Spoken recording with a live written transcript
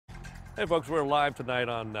Hey folks, we're live tonight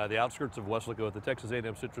on the outskirts of Weslaco at the Texas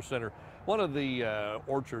A&M Citrus Center, one of the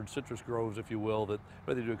orchard citrus groves, if you will, that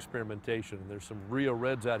where they do experimentation. And there's some Rio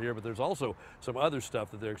Reds out here, but there's also some other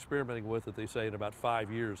stuff that they're experimenting with that they say in about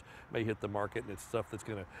 5 years may hit the market, and it's stuff that's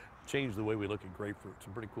going to change the way we look at grapefruit.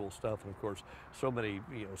 Some pretty cool stuff, and of course, so many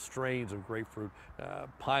strains of grapefruit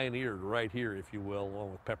pioneered right here, if you will,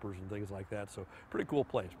 along with peppers and things like that. So pretty cool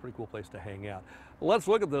place to hang out. Let's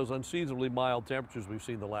look at those unseasonably mild temperatures we've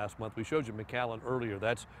seen the last month. We showed you McAllen earlier.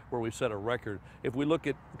 That's where we set a record. If we look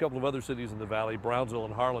at a couple of other cities in the valley, Brownsville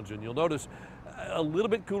and Harlingen, you'll notice a little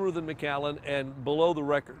bit cooler than McAllen and below the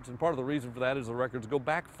records. And part of the reason for that is the records go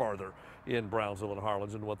back farther in Brownsville and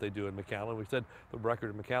Harlingen than what they do in McAllen. We said the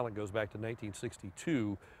record in McAllen goes back to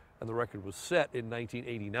 1962, and the record was set in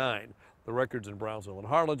 1989. The records in Brownsville and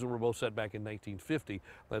Harlingen were both set back in 1950.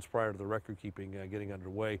 That's prior to the record keeping getting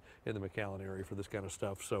underway in the McAllen area for this kind of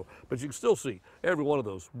stuff. So, but you can still see every one of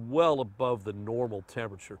those well above the normal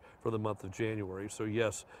temperature for the month of January. So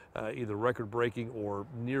yes, either record breaking or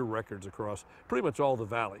near records across pretty much all the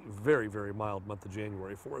valley. Very, very mild month of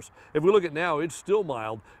January for us. If we look at now, it's still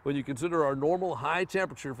mild when you consider our normal high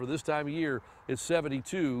temperature for this time of year is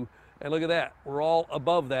 72. And look at that, we're all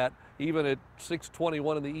above that, even at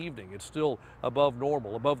 6:21 in the evening. It's still above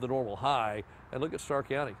normal, above the normal high. And look at Starr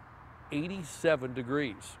County, 87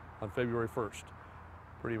 degrees on February 1st.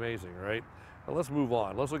 Pretty amazing, right? Now let's move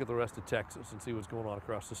on. Let's look at the rest of Texas and see what's going on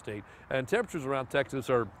across the state. And temperatures around Texas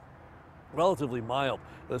are relatively mild.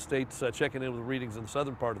 The state's checking in with readings in the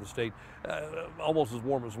southern part of the state, almost as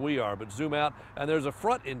warm as we are. But zoom out, and there's a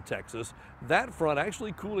front in Texas. That front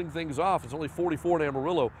actually cooling things off. It's only 44 in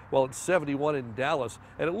Amarillo, while it's 71 in Dallas.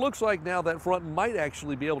 And it looks like now that front might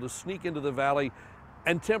actually be able to sneak into the valley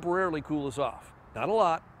and temporarily cool us off. Not a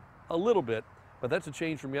lot, a little bit. But that's a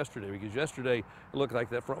change from yesterday, because yesterday it looked like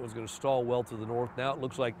that front was going to stall well to the north. Now it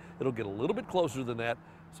looks like it'll get a little bit closer than that.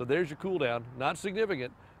 So there's your cool down. Not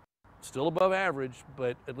significant. Still above average,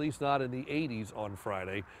 but at least not in the 80s on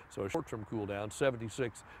Friday. So a short-term cool down,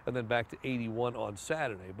 76, and then back to 81 on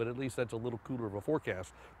Saturday. But at least that's a little cooler of a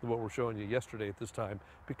forecast than what we're showing you yesterday at this time,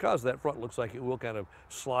 because that front looks like it will kind of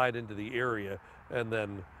slide into the area and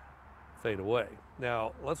then fade away.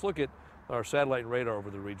 Now, let's look at our satellite and radar over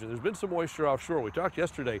the region. There's been some moisture offshore. We talked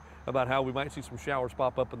yesterday about how we might see some showers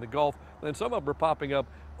pop up in the Gulf, and then some of them are popping up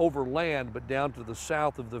over land, but down to the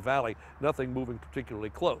south of the valley, nothing moving particularly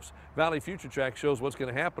close. Valley Future Track shows what's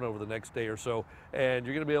going to happen over the next day or so, and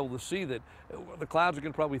you're going to be able to see that the clouds are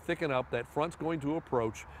going to probably thicken up. That front's going to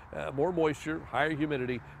approach, more moisture, higher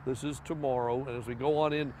humidity. This is tomorrow, and as we go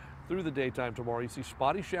on in through the daytime tomorrow, you see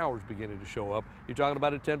spotty showers beginning to show up. You're talking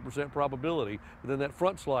about a 10% probability, but then that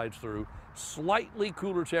front slides through. Slightly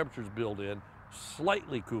cooler temperatures build in,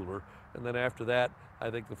 slightly cooler, and then after that, I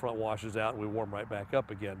think the front washes out and we warm right back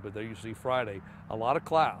up again. But there you see Friday, a lot of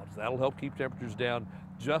clouds. That'll help keep temperatures down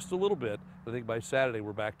just a little bit. I think by Saturday,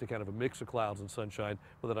 we're back to kind of a mix of clouds and sunshine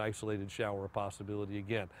with an isolated shower possibility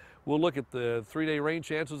again. We'll look at the 3-day rain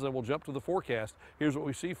chances and we'll jump to the forecast. Here's what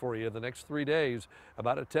we see for you the next 3 days,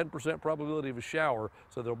 about a 10% probability of a shower.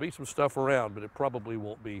 So there'll be some stuff around, but it probably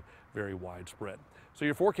won't be very widespread. So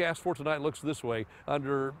your forecast for tonight looks this way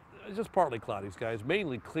under just partly cloudy skies,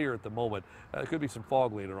 mainly clear at the moment. There could be some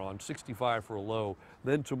fog later on, 65 for a low.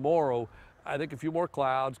 Then tomorrow, I think a few more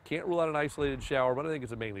clouds. Can't rule out an isolated shower, but I think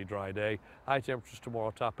it's a mainly dry day. High temperatures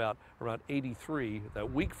tomorrow top out around 83.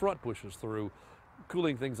 That weak front pushes through,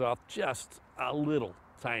 cooling things off just a little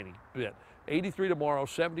tiny bit. 83 tomorrow,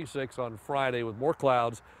 76 on Friday with more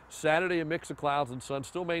clouds. Saturday, a mix of clouds and sun,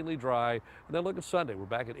 still mainly dry. And then look at Sunday, we're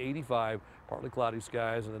back at 85, partly cloudy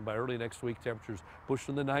skies. And then by early next week, temperatures pushed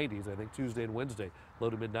in the 90s. I think Tuesday and Wednesday, low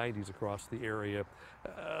to mid 90s across the area.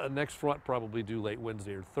 Next front probably due late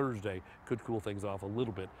Wednesday or Thursday. Could cool things off a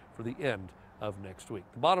little bit for the end of next week.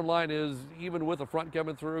 The bottom line is, even with a front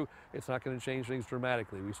coming through, it's not going to change things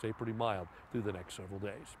dramatically. We stay pretty mild through the next several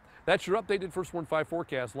days. That's your updated First Warn 5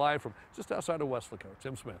 forecast live from just outside of Weslaco.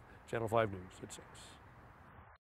 Tim Smith, Channel 5 News at 6.